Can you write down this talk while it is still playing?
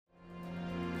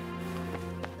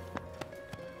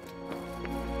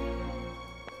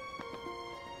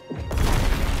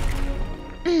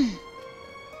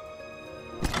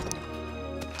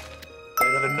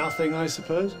Nothing, I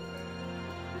suppose?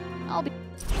 I'll be...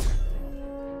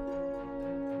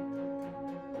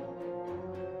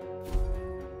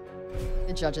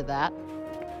 the judge of that.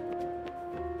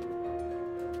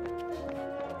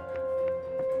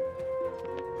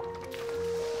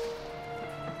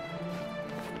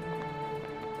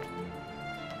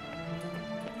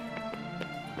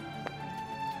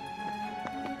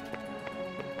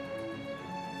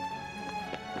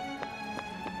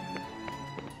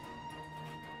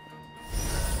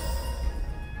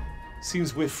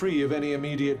 Seems we're free of any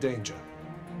immediate danger.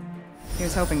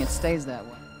 Here's hoping it stays that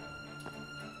way.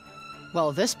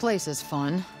 Well, this place is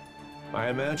fun. I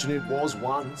imagine it was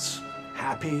once.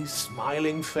 Happy,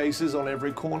 smiling faces on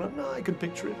every corner. No, I can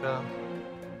picture it now.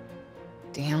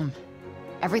 Damn.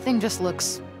 Everything just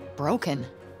looks broken.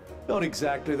 Not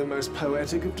exactly the most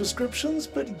poetic of descriptions,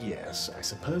 but yes, I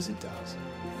suppose it does.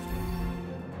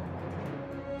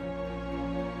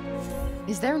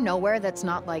 Is there nowhere that's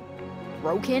not, like,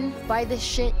 broken by this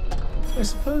shit? I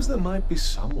suppose there might be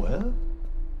somewhere.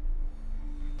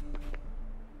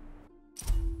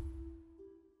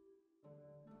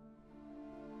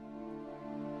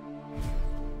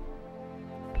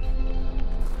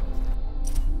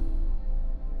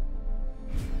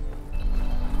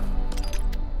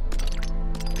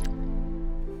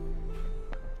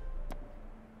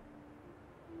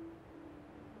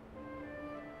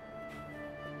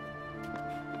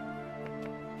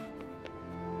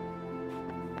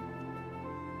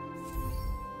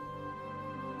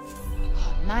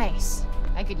 Nice.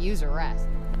 I could use a rest.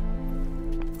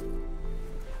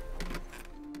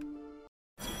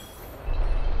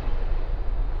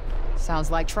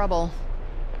 Sounds like trouble.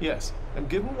 Yes, and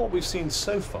given what we've seen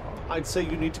so far, I'd say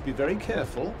you need to be very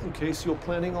careful in case you're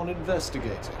planning on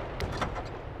investigating.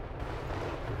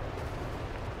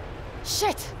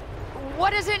 Shit!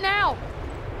 What is it now?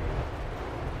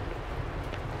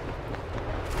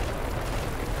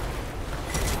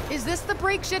 Is this the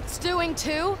break shit's doing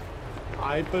too?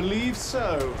 I believe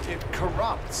so. It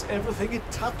corrupts everything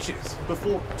it touches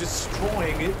before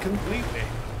destroying it completely.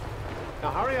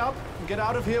 Now hurry up and get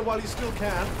out of here while you still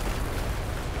can.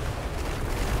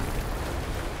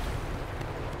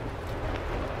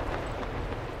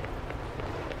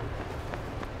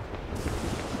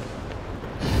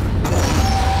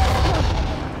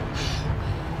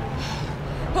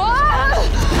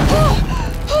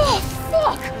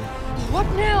 What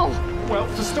now? Well,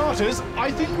 for starters,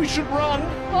 I think we should run.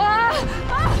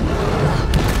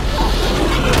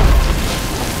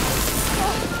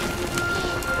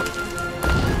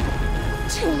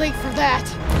 Too late for that.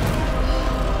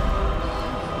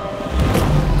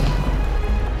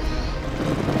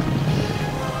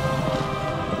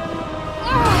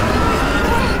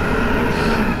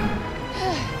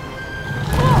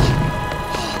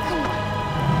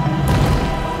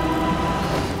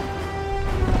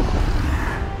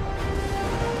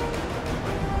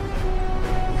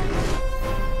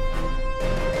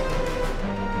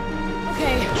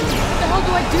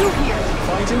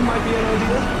 Fighting might be an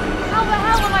idea. How the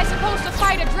hell am I supposed to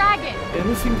fight a dragon?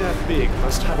 Anything that big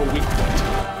must have a weak point.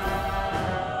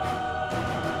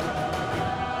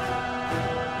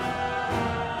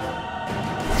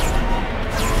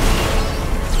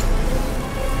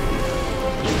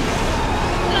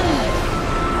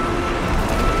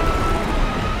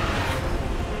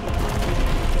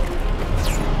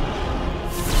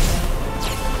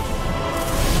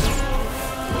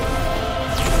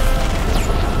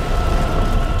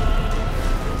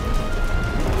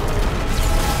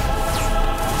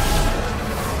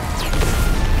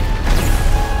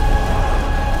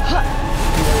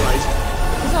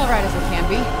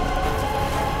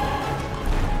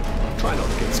 Try not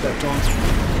to get stepped on.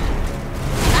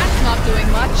 That's not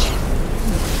doing much.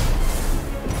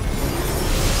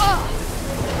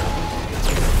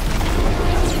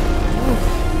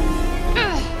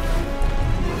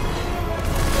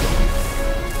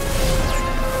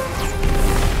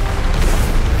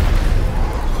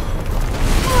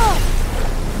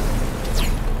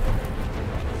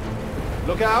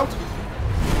 Look out!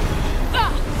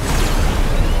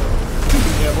 Be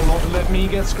careful not to let me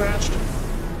get scratched.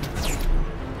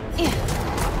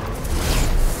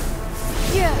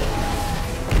 Yeah.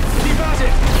 Keep at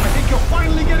it! I think you're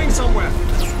finally getting somewhere.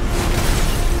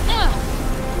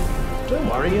 Don't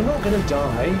worry, you're not gonna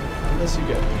die unless you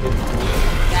get hit.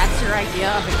 That's your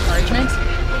idea of encouragement?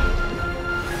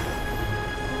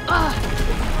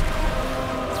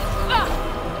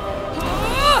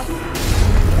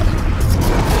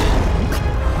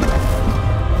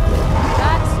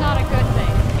 That's not a good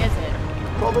thing, is it?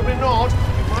 Probably not.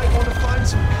 You might want to find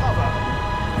some cover.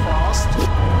 Fast.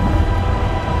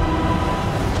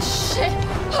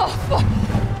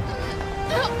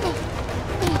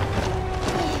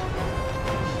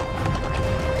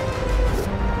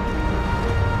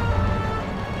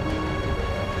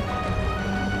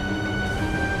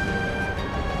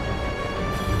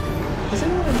 Has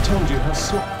anyone told you how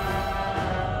so...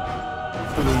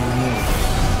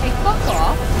 Hey, fuck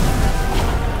off.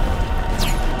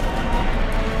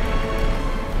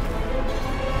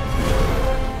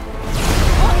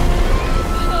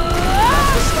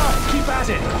 That's the stuff. Keep at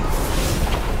it.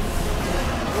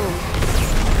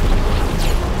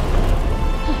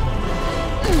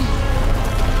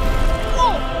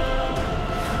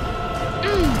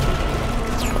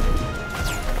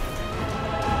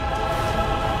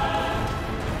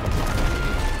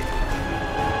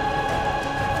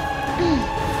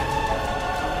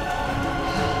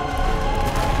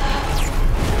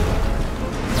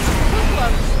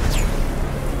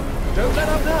 Don't let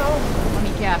up now. Let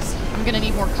me guess. I'm gonna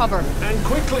need more cover. And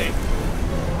quickly.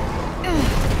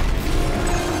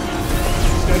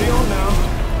 Steady on now.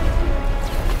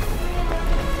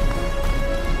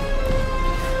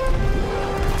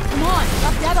 Come on,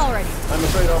 stop dead already. I'm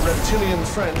afraid our reptilian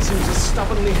friend seems as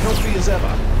stubbornly healthy as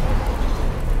ever.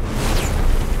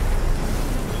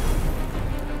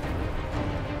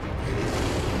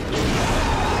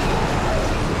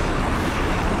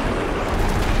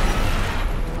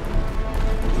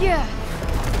 Yeah.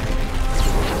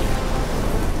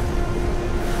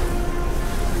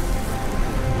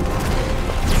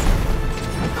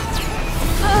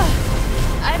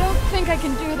 I don't think I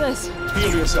can do this.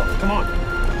 Heal yourself. Come on.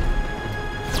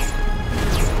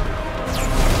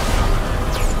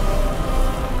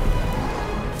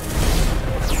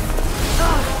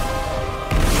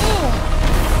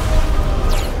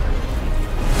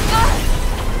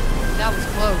 That was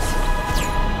close.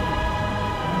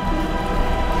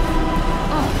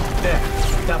 There.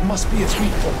 That must be its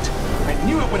weak point. I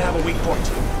knew it would have a weak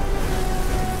point.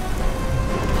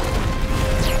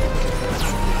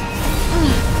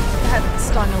 That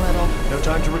stung a little. No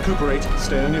time to recuperate.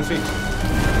 Stay on your feet.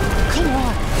 Come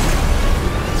on.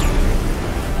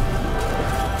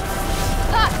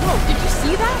 Ah, whoa, did you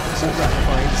see that? So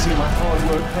gratifying to see my hard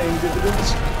work paying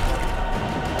dividends.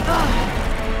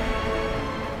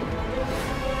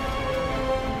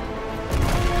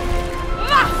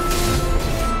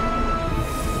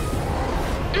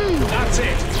 That's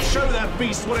it. Show that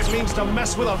beast what it means to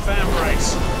mess with a fan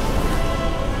race.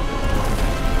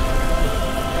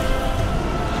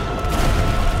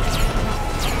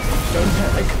 Don't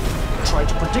panic. Try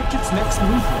to predict its next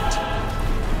movement.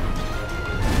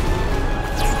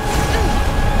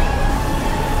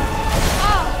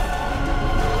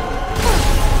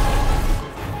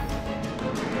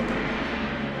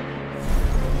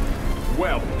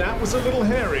 Well, that was a little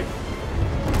hairy.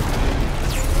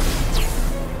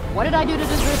 What did I do to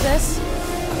deserve this?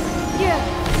 Yeah.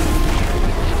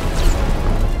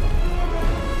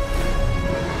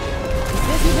 Is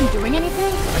this even doing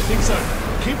anything? I think so.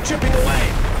 Keep chipping away.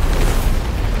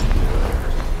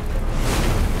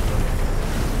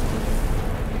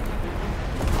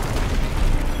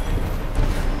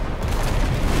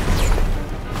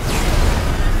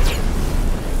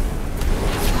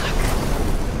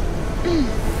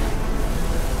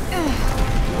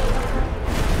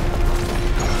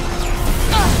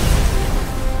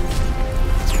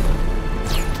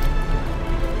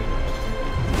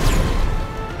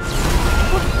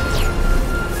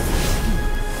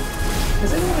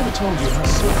 Has anyone ever told you how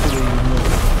swiftly you move?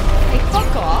 Hey,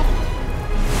 fuck off.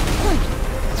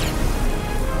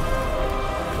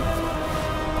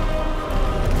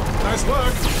 Nice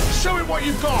work. Show it what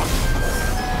you've got.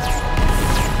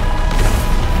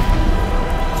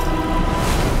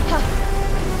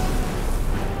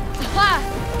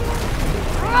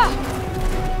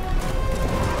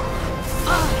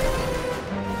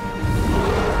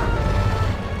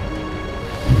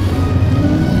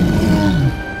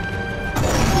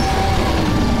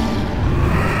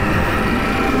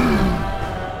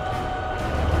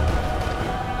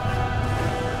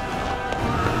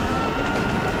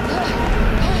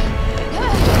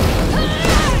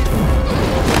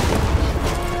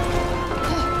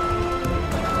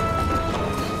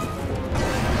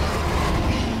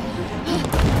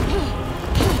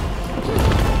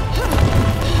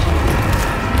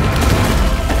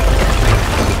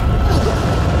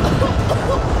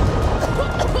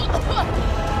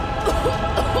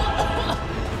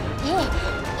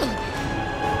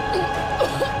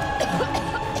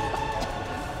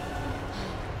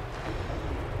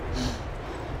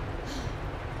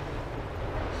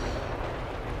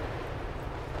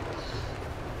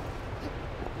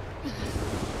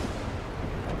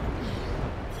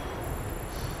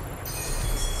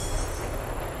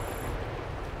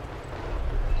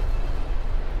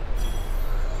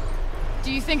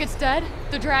 Do you think it's dead?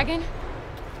 The dragon?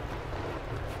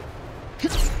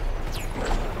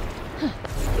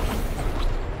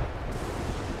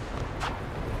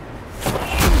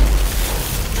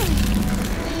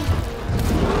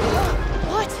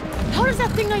 What? How does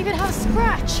that thing not even have a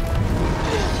scratch?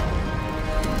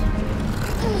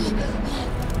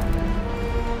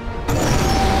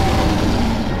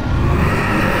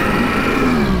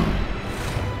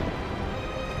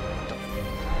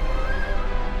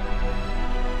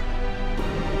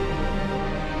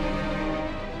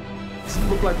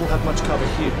 Look like we'll have much cover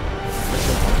here. Let's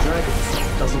hope the dragon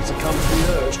doesn't succumb to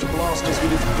the urge to blast us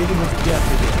with its beam of death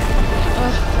again.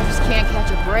 Ugh, I just can't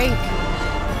catch a break.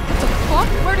 What the fuck?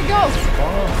 Where to go?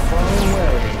 Far, far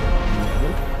away.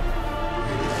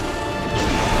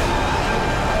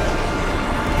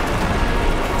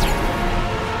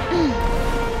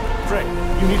 Fred,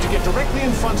 you need to get directly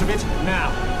in front of it now.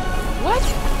 What?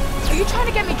 Are you trying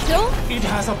to get me killed? It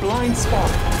has a blind spot.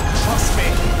 Trust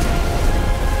me.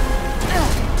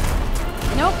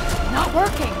 Nope, not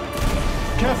working.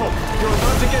 Careful, you're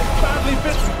about to get badly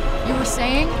bitten. You were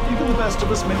saying? Even the best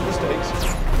of us make mistakes.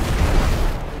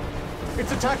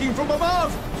 It's attacking from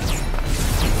above.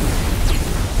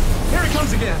 Here it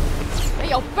comes again. Hey,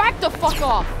 yo, back the fuck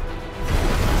off.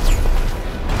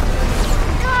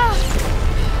 Ah!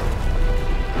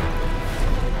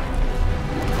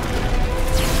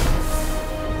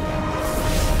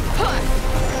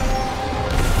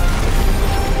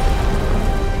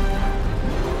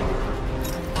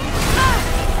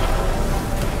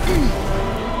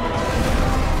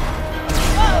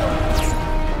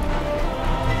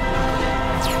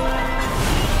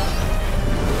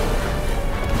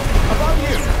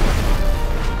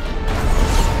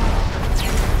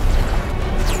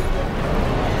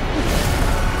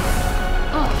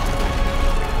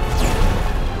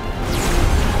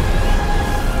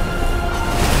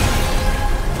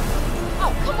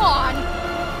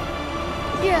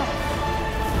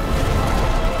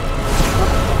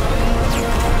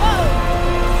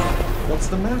 What's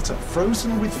the matter?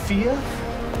 Frozen with fear?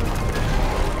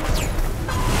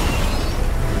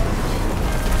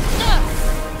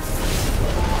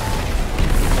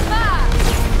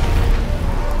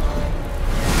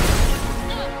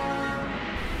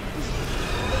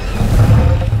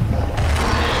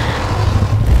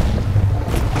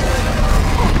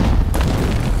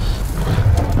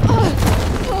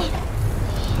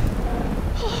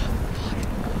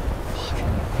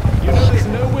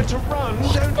 To run,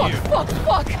 don't you?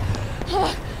 Fuck!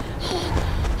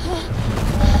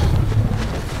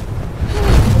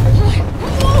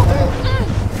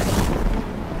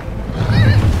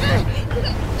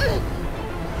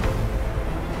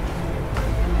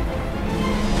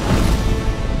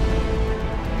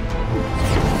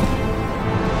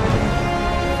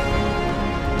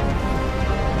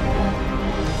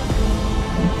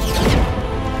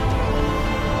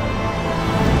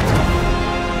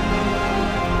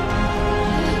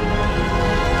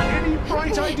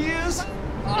 Ideas?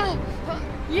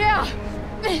 Yeah!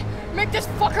 Make this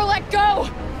fucker let go!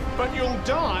 But you'll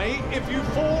die if you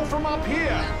fall from up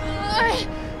here!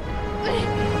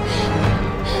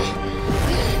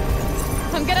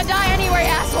 I'm gonna die anyway,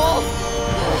 asshole!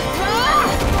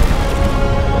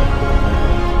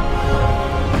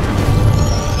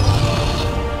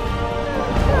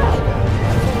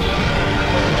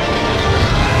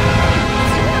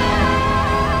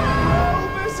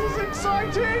 Oh, this is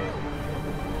exciting!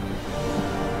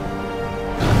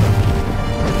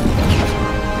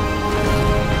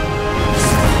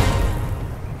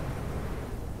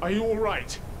 Are you all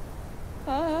right?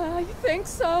 I think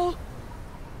so.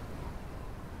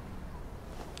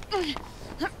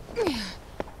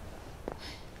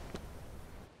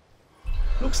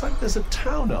 Looks like there's a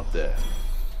town up there.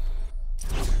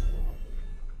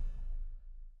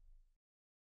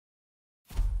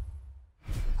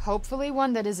 Hopefully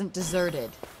one that isn't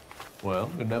deserted.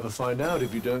 Well, you'll never find out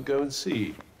if you don't go and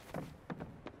see.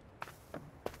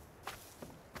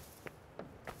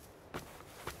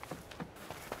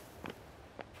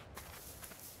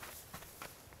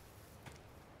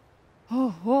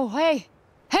 Oh, hey!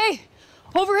 Hey!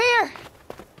 Over here!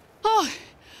 Oh,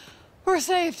 we're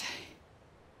saved.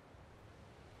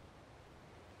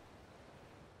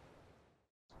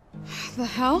 The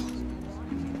hell?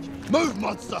 Move,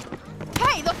 monster!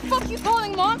 Hey, the fuck you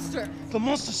calling monster? The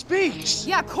monster speaks!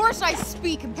 Yeah, of course I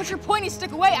speak, and put your pointy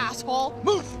stick away, asshole!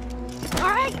 Move!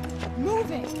 Alright,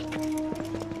 moving!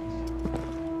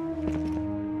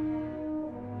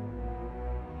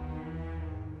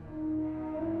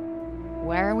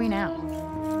 Where are we now?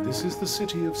 This is the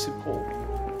city of ㅅ포.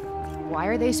 Why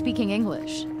are they speaking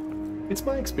English? It's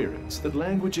my experience that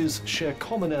languages share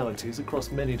commonalities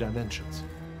across many dimensions.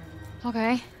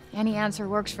 Okay, any answer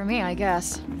works for me, I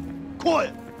guess.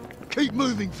 Quiet! Keep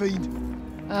moving,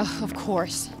 fiend. Of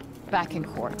course. Back in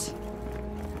court.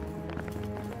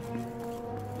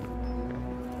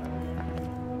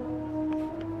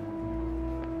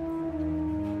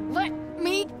 Let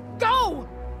me go!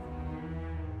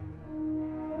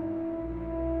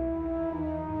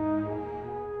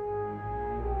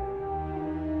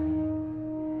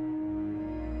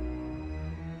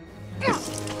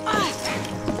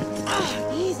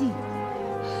 Easy.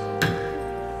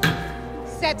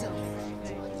 Settle.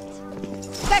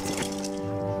 Settle.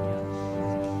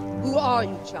 Who are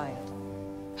you, child?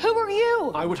 Who are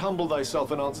you? I would humble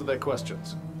thyself and answer their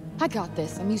questions. I got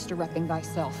this. I'm used to repping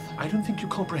thyself. I don't think you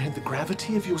comprehend the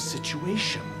gravity of your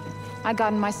situation. I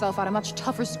gotten myself out of much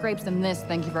tougher scrapes than this,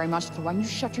 thank you very much. So why don't you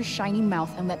shut your shiny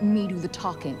mouth and let me do the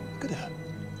talking? Look at her.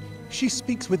 She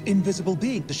speaks with invisible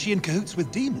beings. Is she in cahoots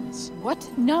with demons? What?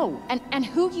 No. And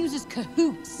who uses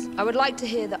cahoots? I would like to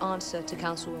hear the answer to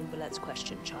Councilwoman Billet's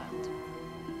question, child.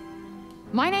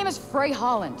 My name is Frey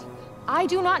Holland. I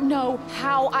do not know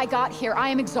how I got here. I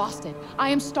am exhausted. I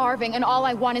am starving, and all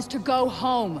I want is to go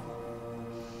home.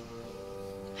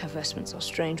 Her vestments are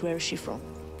strange. Where is she from?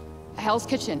 Hell's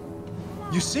Kitchen.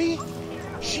 You see?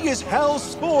 She is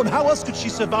hell's spawn. How else could she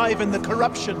survive in the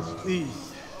corruption? Please,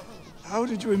 how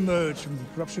did you emerge from the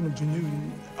corruption of Janu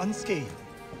unscathed?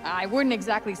 I wouldn't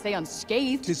exactly say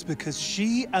unscathed. It is because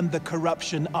she and the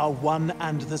corruption are one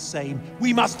and the same.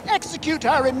 We must execute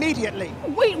her immediately!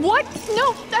 Wait, what?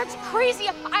 No, that's crazy.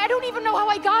 I don't even know how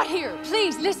I got here.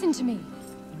 Please, listen to me.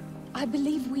 I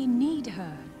believe we need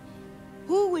her.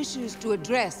 Who wishes to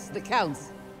address the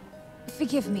council?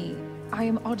 Forgive me, I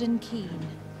am Odin Keen.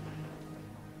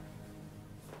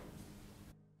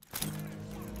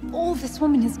 All this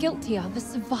woman is guilty of is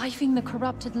surviving the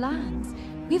corrupted lands.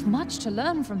 We have much to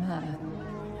learn from her.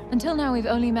 Until now, we've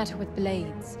only met her with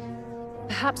blades.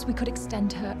 Perhaps we could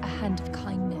extend her a hand of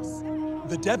kindness.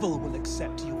 The devil will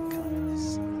accept your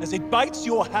kindness, as it bites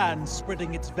your hand,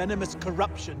 spreading its venomous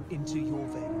corruption into your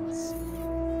veins.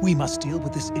 We must deal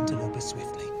with this interloper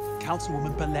swiftly.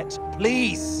 Councilwoman Billet,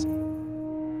 please!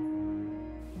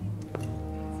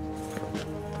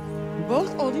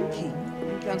 Both Odin King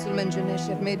and Councilman Janesh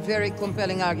have made very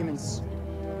compelling arguments.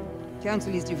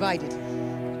 Council is divided.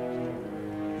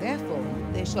 Therefore,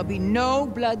 there shall be no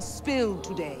blood spilled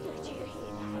today.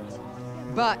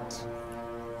 But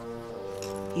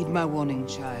heed my warning,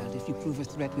 child. If you prove a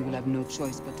threat, we will have no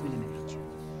choice but to eliminate you.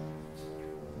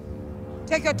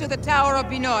 Take her to the Tower of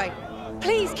Binoy.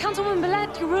 Please, Councilwoman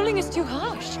Billet, your ruling is too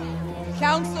harsh.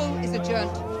 Council is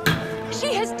adjourned.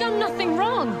 She has done nothing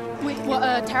wrong. Wait,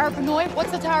 what, Tower of Binoy?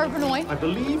 What's the Tower of Binoy? I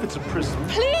believe it's a prison.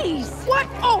 Please! What?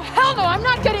 Oh, hell no! I'm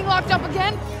not getting locked up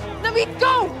again! Let me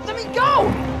go! Let me go!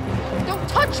 Don't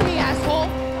touch me, asshole!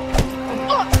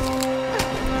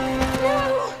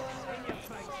 No!